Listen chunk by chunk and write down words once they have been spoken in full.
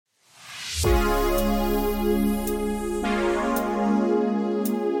Welcome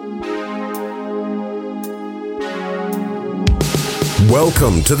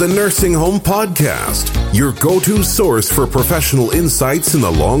to the Nursing Home Podcast, your go-to source for professional insights in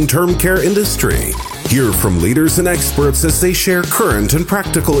the long-term care industry. Hear from leaders and experts as they share current and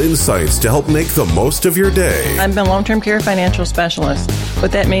practical insights to help make the most of your day. I'm a long-term care financial specialist.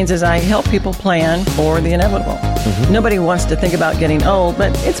 What that means is I help people plan for the inevitable. Nobody wants to think about getting old,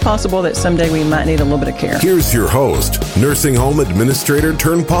 but it's possible that someday we might need a little bit of care. Here's your host, nursing home administrator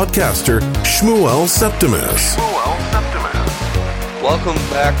turned podcaster, Shmuel Septimus. Welcome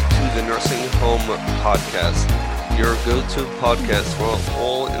back to the Nursing Home Podcast, your go-to podcast for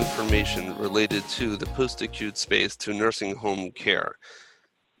all information related to the post-acute space to nursing home care.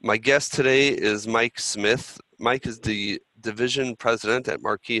 My guest today is Mike Smith. Mike is the division president at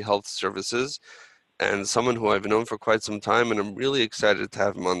Marquee Health Services and someone who I've known for quite some time, and I'm really excited to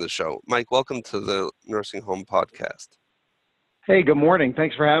have him on the show. Mike, welcome to the Nursing Home Podcast. Hey, good morning.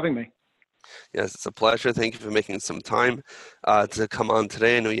 Thanks for having me. Yes, it's a pleasure. Thank you for making some time to come on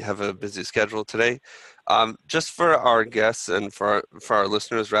today. I know you have a busy schedule today. Just for our guests and for our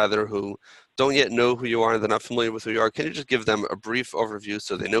listeners, rather, who don't yet know who you are and they're not familiar with who you are, can you just give them a brief overview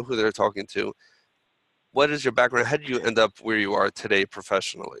so they know who they're talking to? What is your background? How did you end up where you are today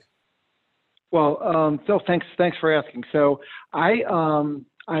professionally? Well, Phil, thanks for asking. So I'm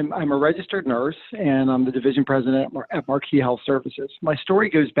a registered nurse, and I'm the division president at Marquee Health Services. My story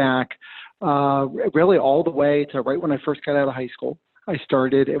goes back really all the way to right when I first got out of high school. I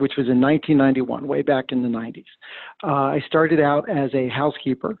started, which was in 1991, way back in the 90s. I started out as a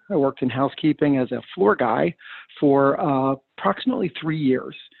housekeeper. I worked in housekeeping as a floor guy for approximately 3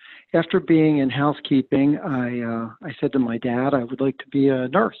 years. After being in housekeeping, I said to my dad, I would like to be a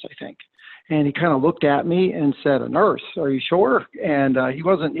nurse, I think. And he kind of looked at me and said, "A nurse? Are you sure?" And he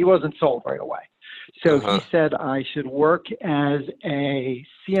wasn't sold right away. So he said I should work as a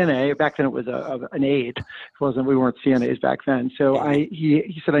CNA. Back then it was an aide. We weren't CNAs back then. So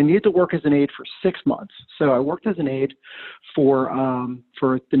he said I needed to work as an aide for 6 months. So I worked as an aide for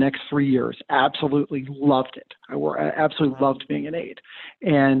the next 3 years. Absolutely loved it. I absolutely loved being an aide.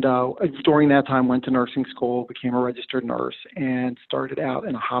 And during that time, went to nursing school, became a registered nurse, and started out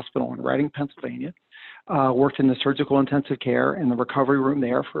in a hospital in Reading, Pennsylvania. Worked in the surgical intensive care in the recovery room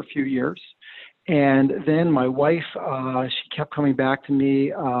there for a few years. And then my wife, she kept coming back to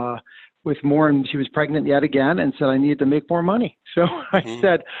me with more, and she was pregnant yet again, and said I needed to make more money. So I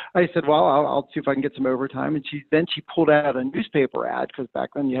said, well, I'll see if I can get some overtime. And she pulled out a newspaper ad, because back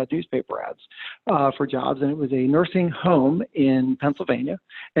then you had newspaper ads for jobs, and it was a nursing home in Pennsylvania,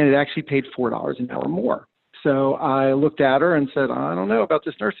 and it actually paid $4 an hour more. So I looked at her and said, I don't know about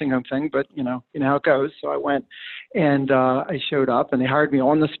this nursing home thing, but you know how it goes. So I went and I showed up, and they hired me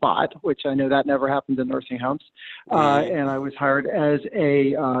on the spot, which I know that never happened in nursing homes. And I was hired as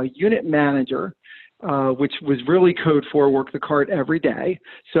a unit manager, which was really code for work the cart every day.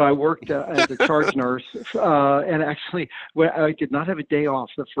 So I worked as a charge nurse, and actually I did not have a day off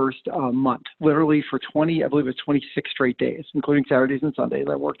the first month, literally for 26 straight days, including Saturdays and Sundays.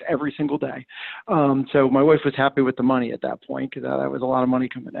 I worked every single day. So my wife was happy with the money at that point, because that was a lot of money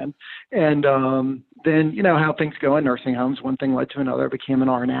coming in. And then, you know how things go in nursing homes. One thing led to another. I became an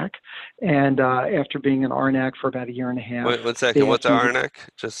RNAC. And after being an RNAC for about a year and a half. Wait 1 second. What's an RNAC?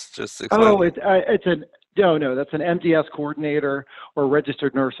 Just explain. Oh, No, that's an MDS coordinator or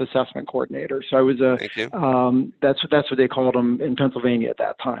registered nurse assessment coordinator. So I was that's what they called them in Pennsylvania at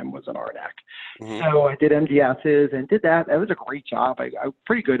that time, was an RNAC. So I did MDSs and did that. That was a great job. I was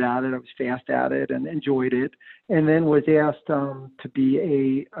pretty good at it. I was fast at it and enjoyed it. And then was asked to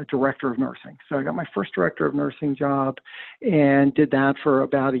be a director of nursing. So I got my first director of nursing job and did that for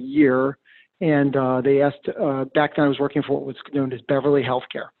about a year. And they asked, back then I was working for what was known as Beverly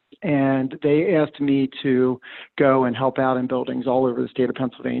Healthcare. And they asked me to go and help out in buildings all over the state of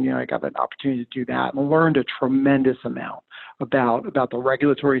Pennsylvania. I got an opportunity to do that and learned a tremendous amount about the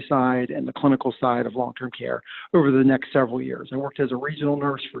regulatory side and the clinical side of long-term care over the next several years. I worked as a regional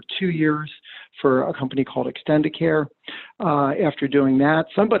nurse for 2 years for a company called Extended Care. After doing that,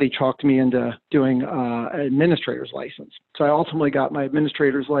 somebody talked me into doing an administrator's license. So I ultimately got my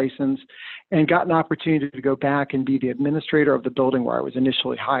administrator's license and got an opportunity to go back and be the administrator of the building where I was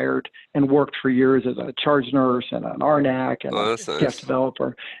initially hired, and worked for years as a charge nurse and an RNAC and a staff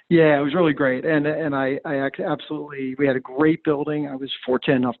developer. Yeah, it was really great. And I absolutely, we had a great building. I was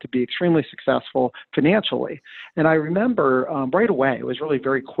fortunate enough to be extremely successful financially. And I remember right away, it was really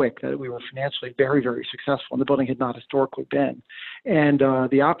very quick that we were financially very, very successful. And the building had not historically historically been. And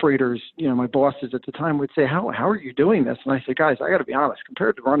the operators, my bosses at the time would say, how are you doing this? And I said, guys, I got to be honest,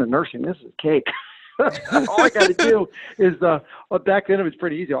 compared to running nursing, this is cake. All I got to do is, back then it was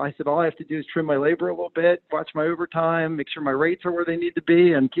pretty easy. I said, all I have to do is trim my labor a little bit, watch my overtime, make sure my rates are where they need to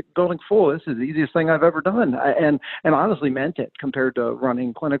be, and keep the building full. This is the easiest thing I've ever done. And honestly meant it compared to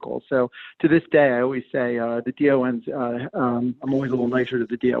running clinical. So to this day, I always say the DONs, I'm always a little nicer to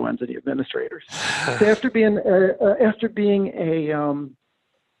the DONs and the administrators. So after being a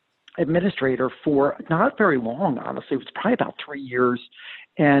administrator for not very long, honestly, it was probably about 3 years.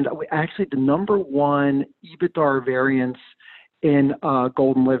 And actually the number one EBITDA variance in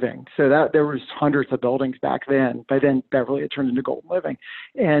Golden Living. So that there was hundreds of buildings back then. By then, Beverly had turned into Golden Living.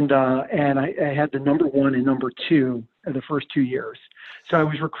 And I had the number one and number two in the first 2 years. So I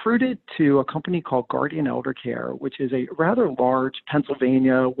was recruited to a company called Guardian Elder Care, which is a rather large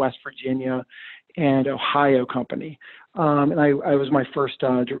Pennsylvania, West Virginia, and Ohio company. And I was my first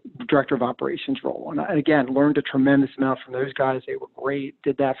director of operations role. And I, again, learned a tremendous amount from those guys. They were great.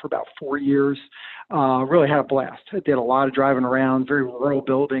 Did that for about 4 years. Really had a blast. I did a lot of driving around, very rural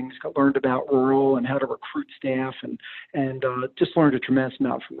buildings, learned about rural and how to recruit staff, and just learned a tremendous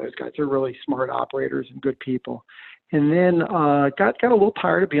amount from those guys. They're really smart operators and good people. And then got a little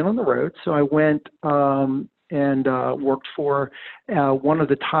tired of being on the road. So I went and worked for one of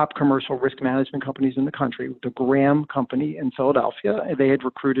the top commercial risk management companies in the country, the Graham Company in Philadelphia. And they had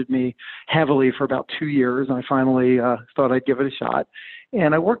recruited me heavily for about 2 years, and I finally thought I'd give it a shot.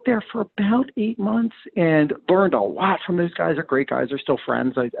 And I worked there for about 8 months and learned a lot from those guys. They're great guys. They're still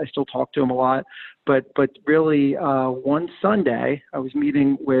friends. I still talk to them a lot. But really, one Sunday, I was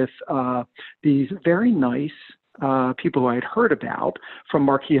meeting with these very nice people who I had heard about from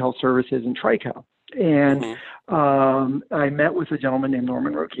Marquee Health Services and Trico. And I met with a gentleman named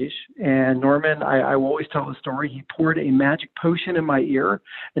Norman Rokish. And Norman, I will always tell the story, he poured a magic potion in my ear.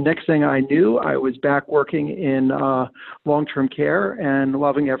 The next thing I knew, I was back working in long-term care and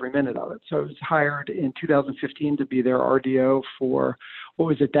loving every minute of it. So I was hired in 2015 to be their RDO for, what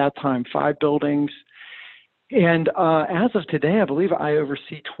was at that time, 5 buildings. And as of today, I believe I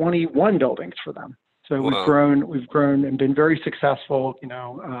oversee 21 buildings for them. So Wow. we've grown and been very successful.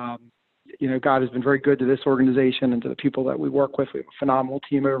 God has been very good to this organization and to the people that we work with. We have a phenomenal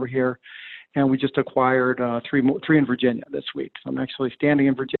team over here, and we just acquired three in Virginia this week. So I'm actually standing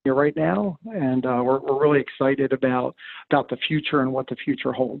in Virginia right now, and we're really excited about the future and what the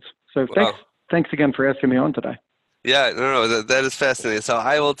future holds. So Wow. thanks again for asking me on today. Yeah, no, that is fascinating. So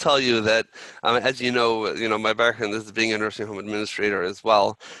I will tell you that, as you know, my background is being a nursing home administrator as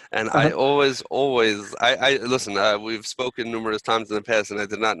well, and I always, I listen. We've spoken numerous times in the past, and I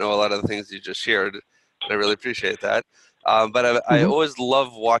did not know a lot of the things you just shared, and I really appreciate that. But I always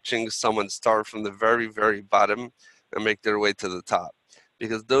love watching someone start from the very, very bottom and make their way to the top,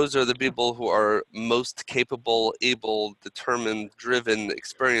 because those are the people who are most capable, able, determined, driven,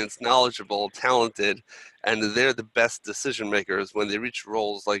 experienced, knowledgeable, talented, and they're the best decision makers when they reach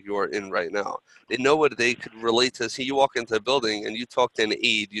roles like you're in right now. They know what they could relate to. See, you walk into a building and you talk to an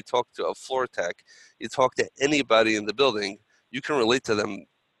aide, you talk to a floor tech, you talk to anybody in the building, you can relate to them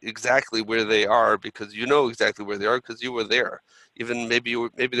exactly where they are, because you know exactly where they are because you were there. Even maybe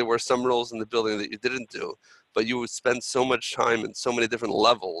there were some roles in the building that you didn't do, but you would spend so much time in so many different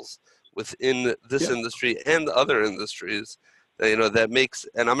levels within this industry and other industries that, that makes,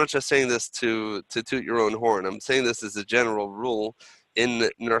 and I'm not just saying this to toot your own horn, I'm saying this as a general rule in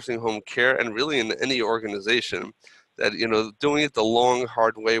nursing home care and really in any organization, that, doing it the long,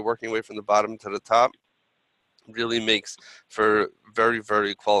 hard way, working away from the bottom to the top, really makes for very,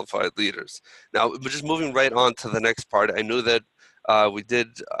 very qualified leaders. Now, just moving right on to the next part, I know that I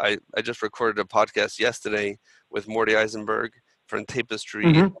just recorded a podcast yesterday with Morty Eisenberg from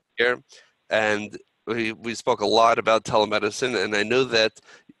Tapestry Care, and we spoke a lot about telemedicine, and I know that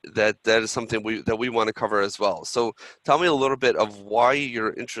is something that we want to cover as well. So tell me a little bit of why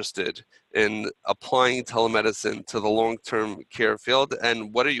you're interested in applying telemedicine to the long-term care field,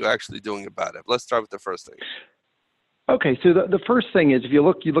 and what are you actually doing about it? Let's start with the first thing. Okay, so the first thing is, if you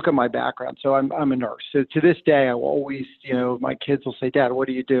look at my background. So I'm a nurse. So to this day, I will always, my kids will say, "Dad, what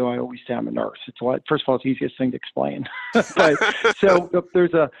do you do?" I always say I'm a nurse. First of all, it's the easiest thing to explain. But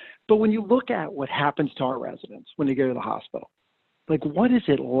when you look at what happens to our residents when they go to the hospital, like, what is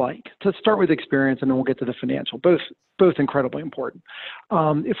it like? To start with experience, and then we'll get to the financial. Both incredibly important.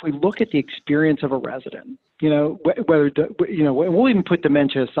 If we look at the experience of a resident, we'll even put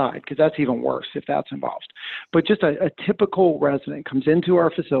dementia aside, because that's even worse if that's involved. But just a typical resident comes into our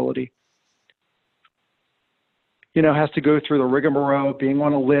facility, has to go through the rigmarole of being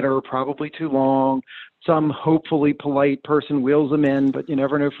on a litter, probably too long. Some hopefully polite person wheels them in, but you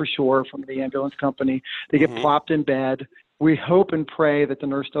never know for sure from the ambulance company. They get plopped in bed. We hope and pray that the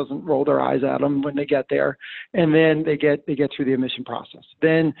nurse doesn't roll their eyes at them when they get there, and then they get through the admission process.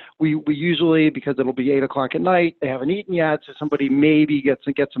 Then we usually, because it'll be 8:00 at night, they haven't eaten yet, so somebody maybe gets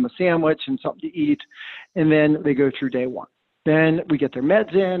them a sandwich and something to eat, and then they go through day one. Then we get their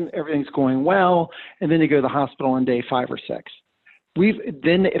meds in, everything's going well, and then they go to the hospital on day 5 or 6.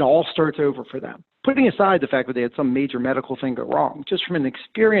 Then it all starts over for them. Putting aside the fact that they had some major medical thing go wrong, just from an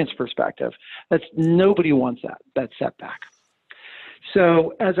experience perspective, nobody wants that setback.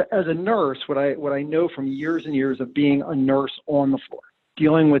 So as a nurse, what I know from years and years of being a nurse on the floor,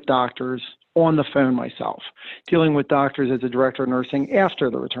 dealing with doctors on the phone myself, dealing with doctors as a director of nursing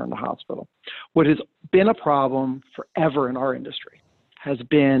after the return to hospital, what has been a problem forever in our industry has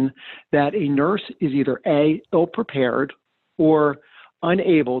been that a nurse is either A, ill-prepared, or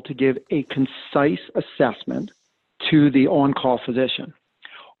unable to give a concise assessment to the on-call physician.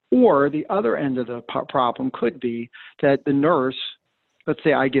 Or the other end of the problem could be that the nurse, let's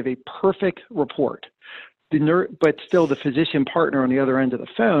say I give a perfect report, but still the physician partner on the other end of the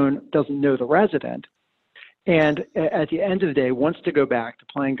phone doesn't know the resident, and at the end of the day wants to go back to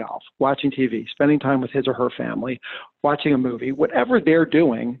playing golf, watching TV, spending time with his or her family, watching a movie, whatever they're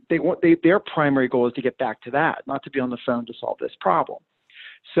doing, their primary goal is to get back to that, not to be on the phone to solve this problem.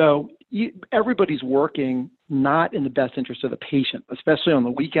 So everybody's working not in the best interest of the patient, especially on the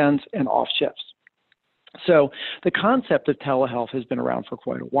weekends and off shifts. So the concept of telehealth has been around for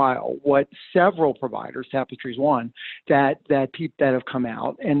quite a while. What several providers, Tapestry's one, that have come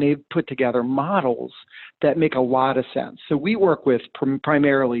out, and they've put together models that make a lot of sense. So we work with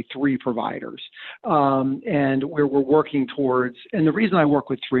primarily 3 providers, and we're working towards, and the reason I work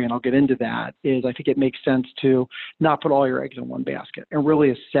with 3, and I'll get into that, is I think it makes sense to not put all your eggs in one basket and really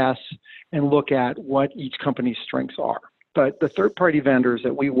assess and look at what each company's strengths are. But the third-party vendors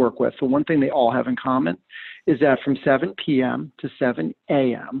that we work with, the one thing they all have in common is that from 7 p.m. to 7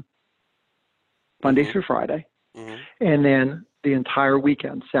 a.m., Monday through Friday, and then the entire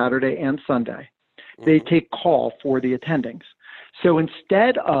weekend, Saturday and Sunday, they take call for the attendings. So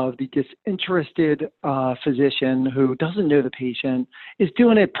instead of the disinterested physician who doesn't know the patient, is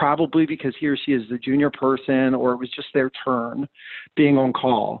doing it probably because he or she is the junior person or it was just their turn being on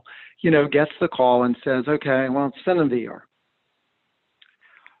call, gets the call and says, okay, well, send them to the ER.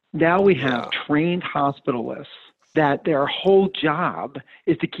 Now we have trained hospitalists that their whole job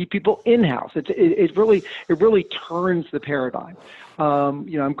is to keep people in-house. It really turns the paradigm.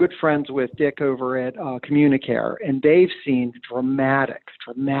 I'm good friends with Dick over at Communicare, and they've seen dramatic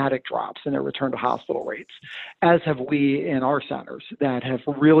drops in their return to hospital rates, as have we in our centers that have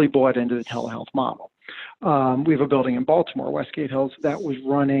really bought into the telehealth model. We have a building in Baltimore, Westgate Hills, that was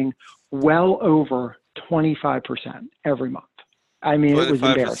running well over 25% every month. I mean, it was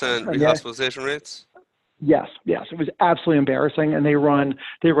embarrassing. 25% rehospitalization rates? Yes, it was absolutely embarrassing, and they run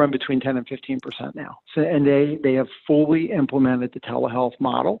between 10 and 15% now. So, and they have fully implemented the telehealth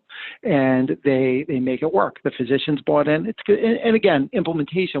model, and they make it work. The physicians bought in. It's good, and again,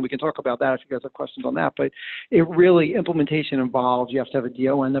 implementation. We can talk about that if you guys have questions on that. But implementation involves you have to have a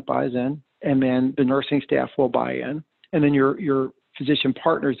DON that buys in, and then the nursing staff will buy in, and then your physician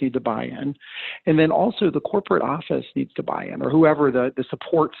partners need to buy in. And then also the corporate office needs to buy in, or whoever the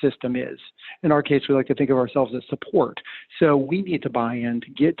support system is. In our case, we like to think of ourselves as support. So we need to buy in to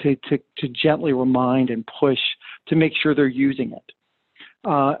get to gently remind and push to make sure they're using it.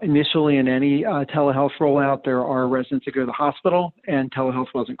 Initially, in any telehealth rollout, there are residents that go to the hospital, and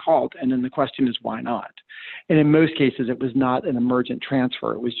telehealth wasn't called. And then the question is, why not? And in most cases, it was not an emergent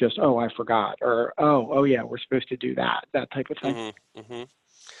transfer. It was just, oh, I forgot, or oh yeah, we're supposed to do that type of thing.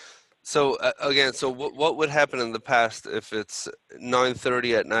 So again, what would happen in the past if it's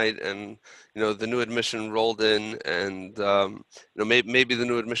 9:30 at night and the new admission rolled in, and maybe the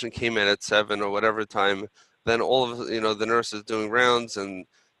new admission came in at 7 or whatever time? Then all of the nurse is doing rounds and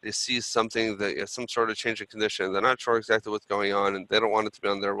they see something that some sort of change in condition. They're not sure exactly what's going on, and they don't want it to be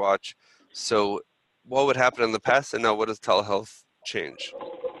on their watch. So what would happen in the past, and now what does telehealth change?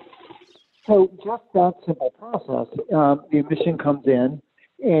 So just that simple process. The admission comes in,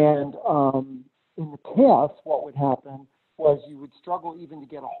 and in the past, what would happen was you would struggle even to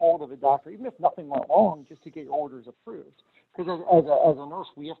get a hold of a doctor, even if nothing went wrong, just to get your orders approved. Because as a nurse,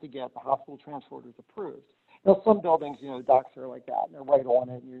 we have to get the hospital transfer orders approved. Now, some buildings, docs are like that, and they're right on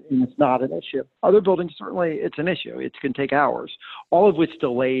it, and it's not an issue. Other buildings, certainly, it's an issue. It can take hours, all of which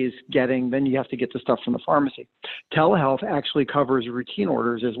delays then you have to get the stuff from the pharmacy. Telehealth actually covers routine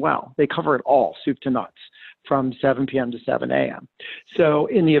orders as well. They cover it all, soup to nuts. from 7 p.m. to 7 a.m. So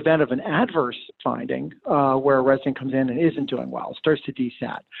in the event of an adverse finding where a resident comes in and isn't doing well, starts to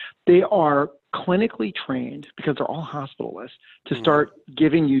desat, they are clinically trained, because they're all hospitalists, to start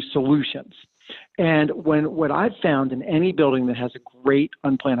giving you solutions. And what I've found in any building that has a great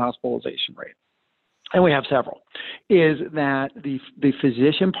unplanned hospitalization rate, and we have several, is that the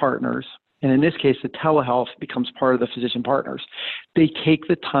physician partners, and in this case, the telehealth becomes part of the physician partners, they take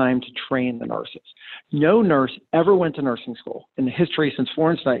the time to train the nurses. No nurse ever went to nursing school in the history since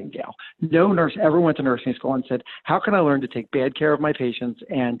Florence Nightingale. No nurse ever went to nursing school and said, how can I learn to take bad care of my patients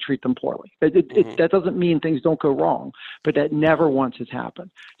and treat them poorly? That doesn't mean things don't go wrong, but that never once has happened.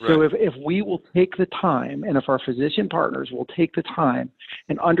 Right. So if we will take the time, and if our physician partners will take the time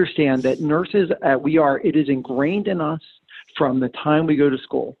and understand that nurses, it is ingrained in us from the time we go to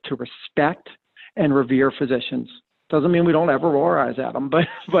school to respect and revere physicians. Doesn't mean we don't ever roll our eyes at them, but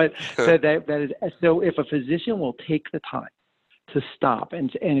that is, so if a physician will take the time to stop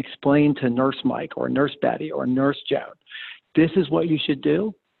and explain to Nurse Mike or Nurse Betty or Nurse Joan, this is what you should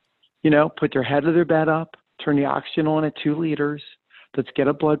do, put their head of their bed up, turn the oxygen on at 2 liters, let's get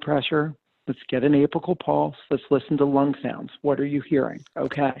a blood pressure, let's get an apical pulse, let's listen to lung sounds. What are you hearing?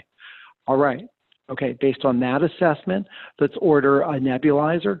 Okay. All right. Okay, based on that assessment, let's order a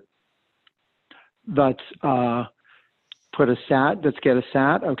nebulizer. Let's put a SAT. Let's get a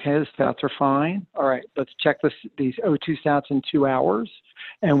SAT. Okay, the SATs are fine. All right, let's check these O2 SATs in 2 hours,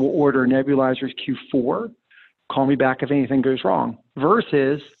 and we'll order nebulizers Q4. Call me back if anything goes wrong.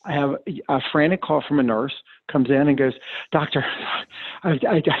 Versus, I have a frantic call from a nurse, comes in and goes, doctor,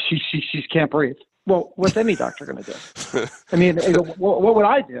 she can't breathe. Well, what's any doctor going to do? I mean, what would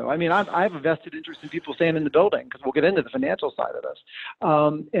I do? I mean, I have a vested interest in people staying in the building, because we'll get into the financial side of this.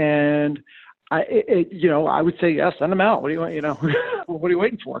 And I would say, yes, send them out. What do you want? What are you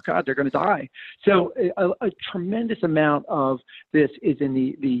waiting for? God, they're going to die. So a tremendous amount of this is in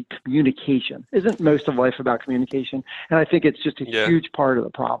the communication. Isn't most of life about communication? And I think it's just a huge part of the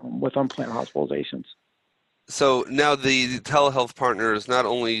problem with unplanned hospitalizations. So now the telehealth partners, not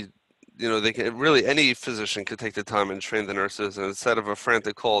only they can really, any physician could take the time and train the nurses, and instead of a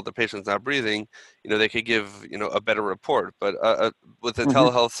frantic call, the patient's not breathing, they could give, a better report. But with the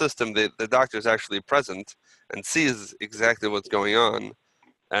telehealth system, the doctor's actually present and sees exactly what's going on,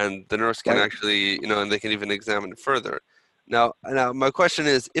 and the nurse can actually, and they can even examine it further. Now my question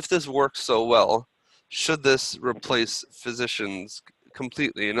is, if this works so well, should this replace physicians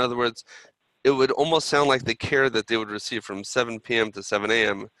completely? In other words, it would almost sound like the care that they would receive from 7 p.m. to 7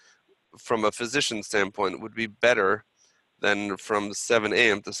 a.m. from a physician standpoint would be better than from 7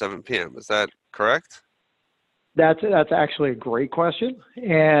 a.m. to 7 p.m. Is that correct? That's actually a great question.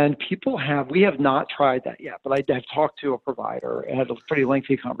 And we have not tried that yet, but I've talked to a provider and had pretty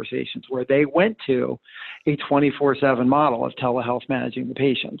lengthy conversations where they went to a 24/7 model of telehealth managing the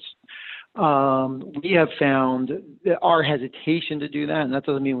patients. We have found our hesitation to do that, and that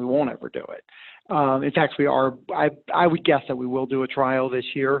doesn't mean we won't ever do it. In fact, we are. I would guess that we will do a trial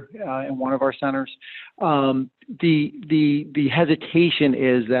this year in one of our centers. The hesitation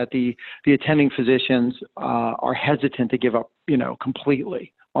is that the attending physicians are hesitant to give up,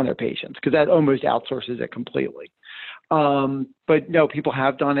 completely on their patients, because that almost outsources it completely. But no, people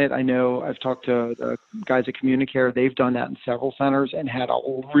have done it. I know I've talked to the guys at Communicare. They've done that in several centers and had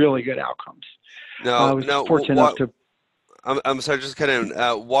really good outcomes. I'm sorry, just kind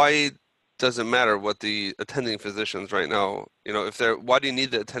of why does it matter what the attending physicians right now, why do you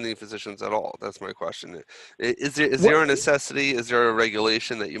need the attending physicians at all? That's my question. Is there a necessity? Is there a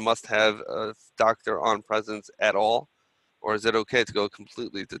regulation that you must have a doctor on presence at all? Or is it okay to go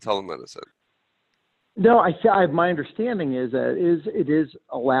completely to telemedicine? No, my understanding is that it is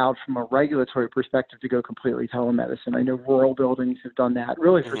allowed from a regulatory perspective to go completely telemedicine. I know rural buildings have done that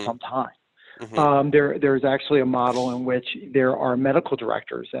really for some time. There's actually a model in which there are medical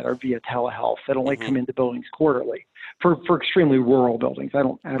directors that are via telehealth that only come into buildings quarterly for extremely rural buildings. I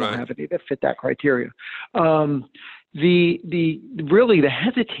don't have any that fit that criteria. The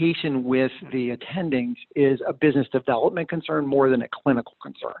hesitation with the attendings is a business development concern more than a clinical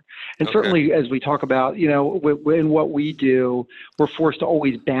concern. And certainly, as we talk about, in what we do, we're forced to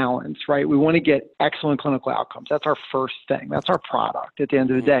always balance, right? We want to get excellent clinical outcomes. That's our first thing. That's our product at the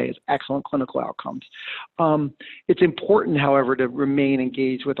end of the day, is excellent clinical outcomes. It's important, however, to remain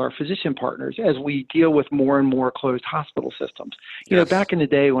engaged with our physician partners as we deal with more and more closed hospital systems. Back in the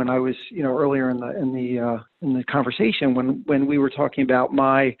day when I was, earlier in the conversation, when we were talking about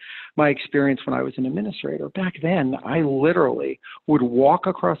my experience when I was an administrator, back then I literally would walk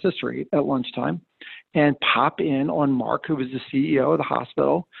across the street at lunchtime and pop in on Mark, who was the CEO of the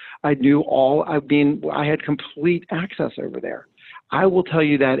hospital. I had complete access over there. I will tell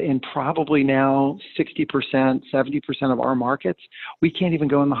you that in probably now 60%, 70% of our markets, we can't even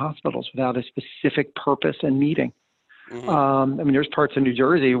go in the hospitals without a specific purpose and meeting. There's parts of New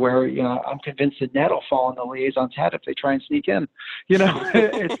Jersey where, I'm convinced the net will fall on the liaison's head if they try and sneak in.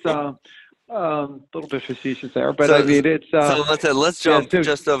 It's a little bit facetious there, but let's jump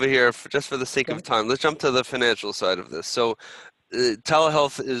just over here, just for the sake of time. Let's jump to the financial side of this. So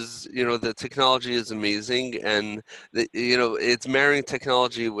telehealth is, the technology is amazing, and it's marrying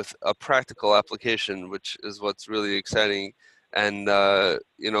technology with a practical application, which is what's really exciting, and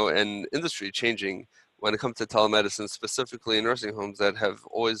and industry changing when it comes to telemedicine, specifically in nursing homes that have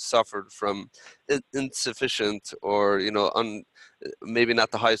always suffered from insufficient or maybe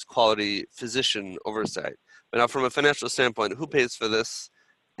not the highest quality physician oversight. But now, from a financial standpoint, who pays for this,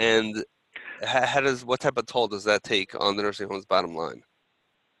 and what type of toll does that take on the nursing home's bottom line?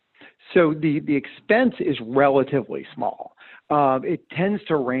 So the expense is relatively small. It tends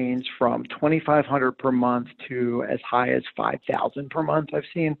to range from $2,500 per month to as high as $5,000 per month. I've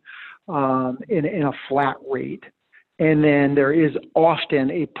seen in a flat rate, and then there is often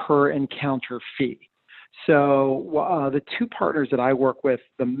a per encounter fee. So the two partners that I work with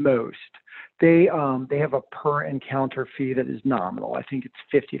the most, they have a per encounter fee that is nominal. I think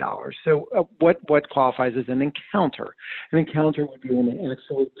it's $50. So what qualifies as an encounter? An encounter would be when they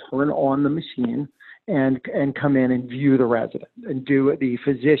actually turn on the machine and come in and view the resident, and the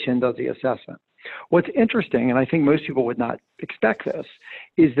physician does the assessment. What's interesting, and I think most people would not expect this,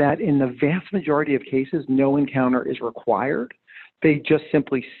 is that in the vast majority of cases, no encounter is required. They just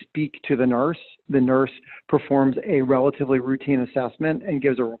simply speak to the nurse. The nurse performs a relatively routine assessment and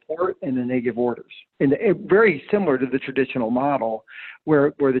gives a report, and then they give orders. And very similar to the traditional model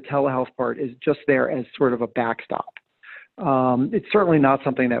where the telehealth part is just there as sort of a backstop. It's certainly not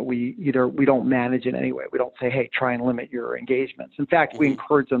something that we don't manage in any way. We don't say, hey, try and limit your engagements. In fact, we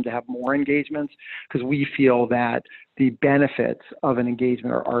encourage them to have more engagements because we feel that the benefits of an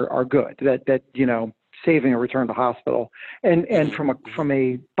engagement are good, that saving a return to hospital. And from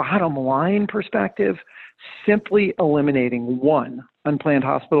a bottom line perspective, simply eliminating one unplanned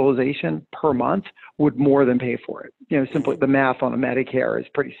hospitalization per month would more than pay for it. Simply the math on a Medicare is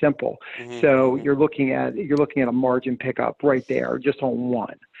pretty simple. So you're looking at a margin pickup right there just on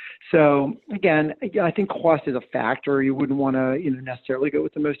one. So again, I think cost is a factor. You wouldn't want to necessarily go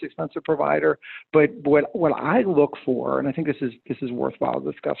with the most expensive provider. But what I look for, and I think this is worthwhile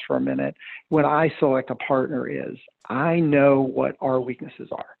to discuss for a minute, when I select a partner is I know what our weaknesses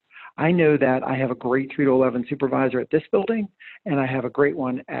are. I know that I have a great 3 to 11 supervisor at this building, and I have a great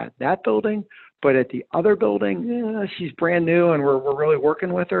one at that building. But at the other building, she's brand new, and we're really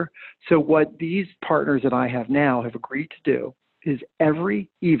working with her. So what these partners that I have now have agreed to do is every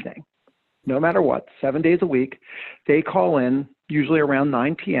evening, no matter what, 7 days a week, they call in, usually around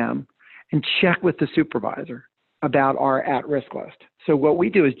 9 p.m., and check with the supervisor about our at-risk list. So what we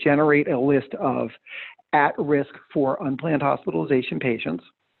do is generate a list of at-risk for unplanned hospitalization patients.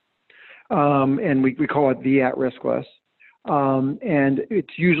 And we call it the at-risk list. And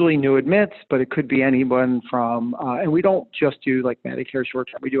it's usually new admits, but it could be anyone from, and we don't just do like Medicare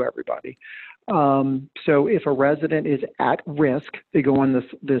short-term, we do everybody. So if a resident is at risk, they go on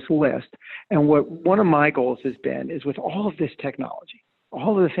this list. And what one of my goals has been is with all of this technology,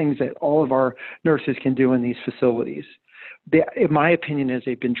 all of the things that all of our nurses can do in these facilities, in my opinion, is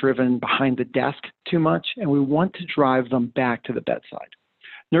they've been driven behind the desk too much, and we want to drive them back to the bedside.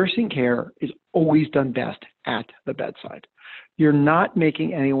 Nursing care is always done best at the bedside. You're not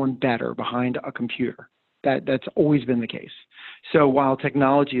making anyone better behind a computer. That's always been the case. So while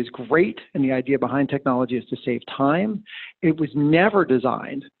technology is great, and the idea behind technology is to save time, it was never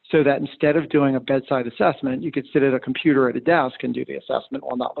designed so that instead of doing a bedside assessment, you could sit at a computer at a desk and do the assessment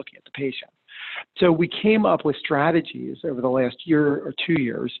while not looking at the patient. So we came up with strategies over the last year or 2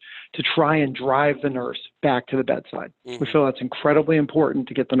 years to try and drive the nurse back to the bedside. We feel that's incredibly important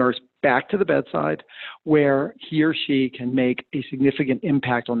to get the nurse back to the bedside where he or she can make a significant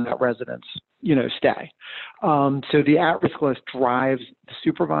impact on that resident's stay. So the at-risk list drives the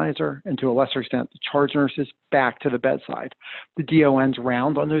supervisor and to a lesser extent the charge nurses back to the bedside. The DONs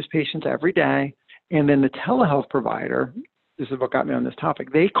round on those patients every day, and then the telehealth provider, this is what got me on this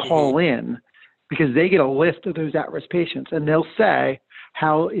topic, they call in because they get a list of those at-risk patients, and they'll say,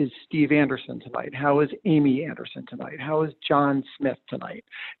 how is Steve Anderson tonight? How is Amy Anderson tonight? How is John Smith tonight?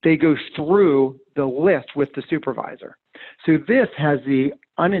 They go through the list with the supervisor. So this has the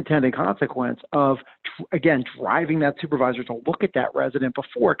unintended consequence of, again, driving that supervisor to look at that resident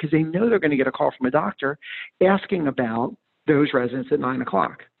before, because they know they're going to get a call from a doctor asking about those residents at 9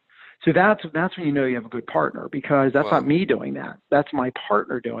 o'clock. So that's when you know you have a good partner, because that's not me doing that. That's my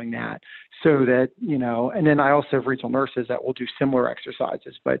partner doing that, so that, and then I also have regional nurses that will do similar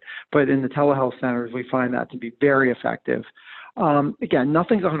exercises. But in the telehealth centers, we find that to be very effective. Again,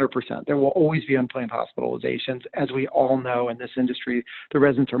 nothing's 100%. There will always be unplanned hospitalizations. As we all know in this industry, the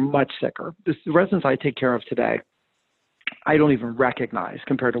residents are much sicker. The residents I take care of today, I don't even recognize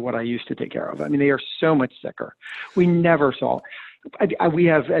compared to what I used to take care of. I mean, they are so much sicker. We never saw. We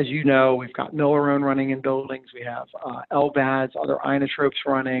have, as you know, we've got Millerone running in buildings. We have LVADs, other inotropes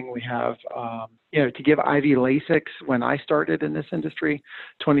running. We have, to give IV Lasix when I started in this industry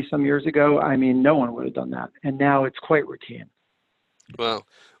 20-some years ago, I mean, no one would have done that. And now it's quite routine. Well,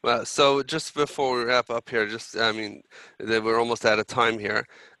 so just before we wrap up here, we're almost out of time here.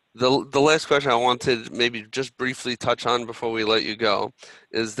 The last question I wanted maybe just briefly touch on before we let you go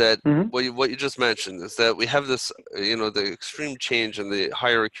is that what you just mentioned is that we have this, the extreme change in the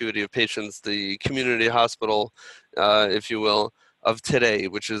higher acuity of patients, the community hospital, if you will, of today,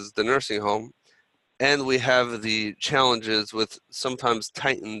 which is the nursing home. And we have the challenges with sometimes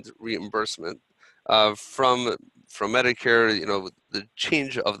tightened reimbursement from Medicare, the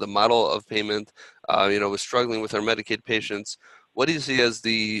change of the model of payment, we're struggling with our Medicaid patients. What do you see as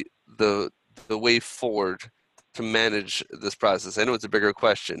the way forward to manage this process? I know it's a bigger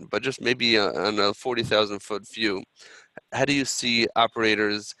question, but just maybe on a 40,000-foot view, how do you see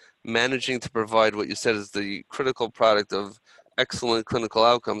operators managing to provide what you said is the critical product of excellent clinical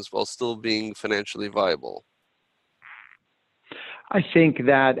outcomes while still being financially viable? I think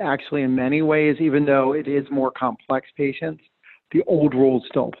that actually in many ways, even though it is more complex patients, the old rules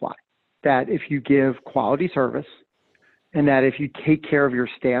still apply. That if you give quality service, and that if you take care of your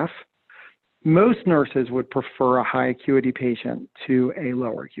staff, most nurses would prefer a high acuity patient to a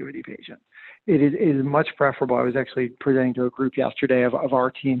lower acuity patient. It is much preferable. I was actually presenting to a group yesterday of our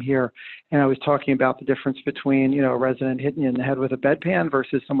team here, and I was talking about the difference between, a resident hitting you in the head with a bedpan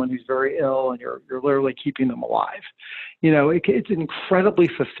versus someone who's very ill and you're literally keeping them alive. It's incredibly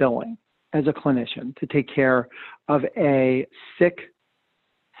fulfilling as a clinician to take care of a sick,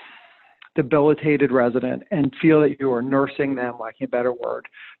 debilitated resident and feel that you are nursing them, lacking a better word,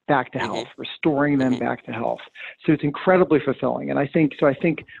 back to health, restoring them back to health. So it's incredibly fulfilling. And I think,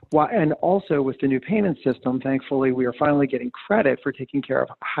 and also with the new payment system, thankfully, we are finally getting credit for taking care of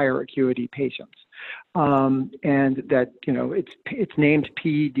higher acuity patients. And that, it's named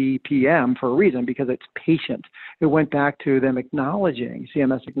PDPM for a reason, because it's patient. It went back to them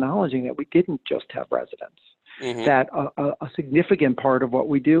CMS acknowledging that we didn't just have residents. That a significant part of what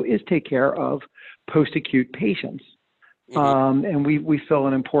we do is take care of post-acute patients. And we fill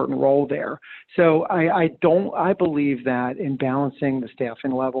an important role there. So I believe that in balancing the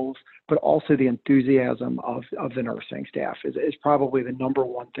staffing levels, but also the enthusiasm of the nursing staff is probably the number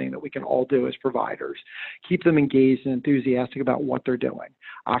one thing that we can all do as providers. Keep them engaged and enthusiastic about what they're doing.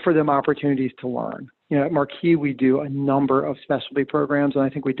 Offer them opportunities to learn. At Marquis, we do a number of specialty programs, and I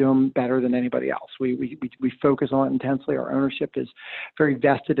think we do them better than anybody else. We focus on it intensely. Our ownership is very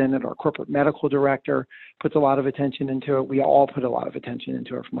vested in it. Our corporate medical director puts a lot of attention into it. We all put a lot of attention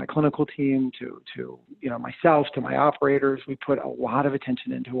into it, from my clinical team to myself, to my operators. We put a lot of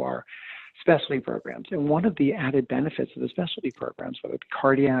attention into our specialty programs. And one of the added benefits of the specialty programs, whether it be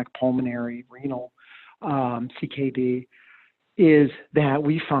cardiac, pulmonary, renal, CKD, is that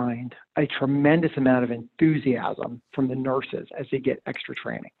we find a tremendous amount of enthusiasm from the nurses as they get extra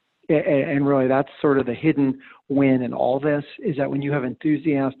training. And really, that's sort of the hidden win in all this, is that when you have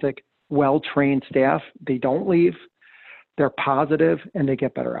enthusiastic, well-trained staff, they don't leave, they're positive, and they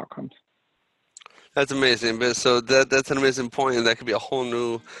get better outcomes. That's amazing. So that's an amazing point, and that could be a whole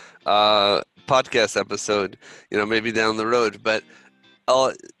new podcast episode, maybe down the road. But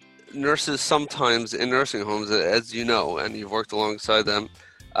nurses sometimes in nursing homes, as you know, and you've worked alongside them,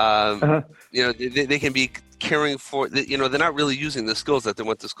 they can be caring for, they're not really using the skills that they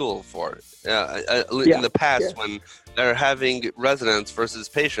went to school for. In the past, when they're having residents versus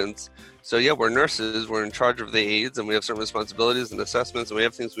patients, so we're nurses, we're in charge of the aides, and we have certain responsibilities and assessments, and we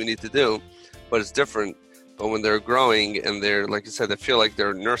have things we need to do, but it's different. But when they're growing and they're, like you said, they feel like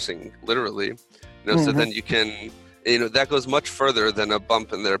they're nursing, literally, so then you can, that goes much further than a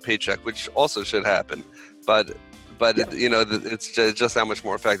bump in their paycheck, which also should happen. But it's just that much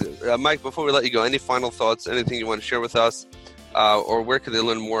more effective. Mike, before we let you go, any final thoughts, anything you want to share with us, or where can they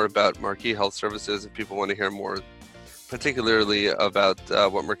learn more about Marquis Health Services if people want to hear more, particularly about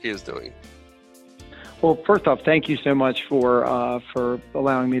what Marquis is doing? Well, first off, thank you so much for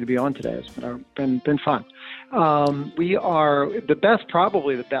allowing me to be on today. It's been fun. Probably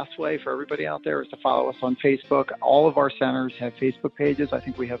the best way for everybody out there is to follow us on Facebook. All of our centers have Facebook pages. I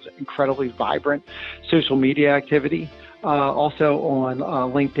think we have incredibly vibrant social media activity. Also on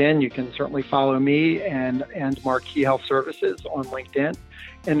LinkedIn, you can certainly follow me and Marquee Health Services on LinkedIn.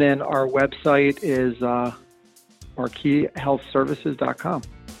 And then our website is marqueehealthservices.com.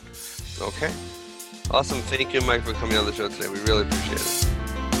 Okay. Awesome. Thank you, Mike, for coming on the show today. We really appreciate it.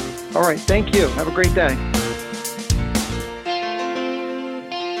 All right. Thank you. Have a great day.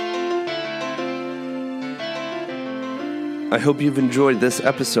 I hope you've enjoyed this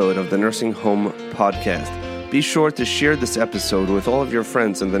episode of the Nursing Home Podcast. Be sure to share this episode with all of your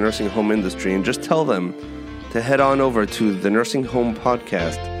friends in the nursing home industry and just tell them to head on over to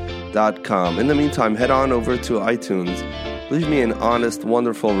thenursinghomepodcast.com. In the meantime, head on over to iTunes. Leave me an honest,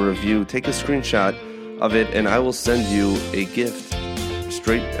 wonderful review. Take a screenshot of it, and I will send you a gift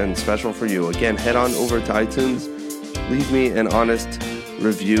straight and special for you. Again, head on over to iTunes. Leave me an honest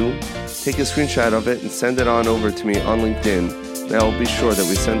review. Take a screenshot of it and send it on over to me on LinkedIn. And I'll be sure that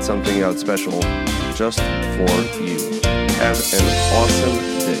we send something out special just for you. Have an awesome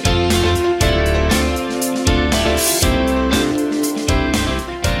day.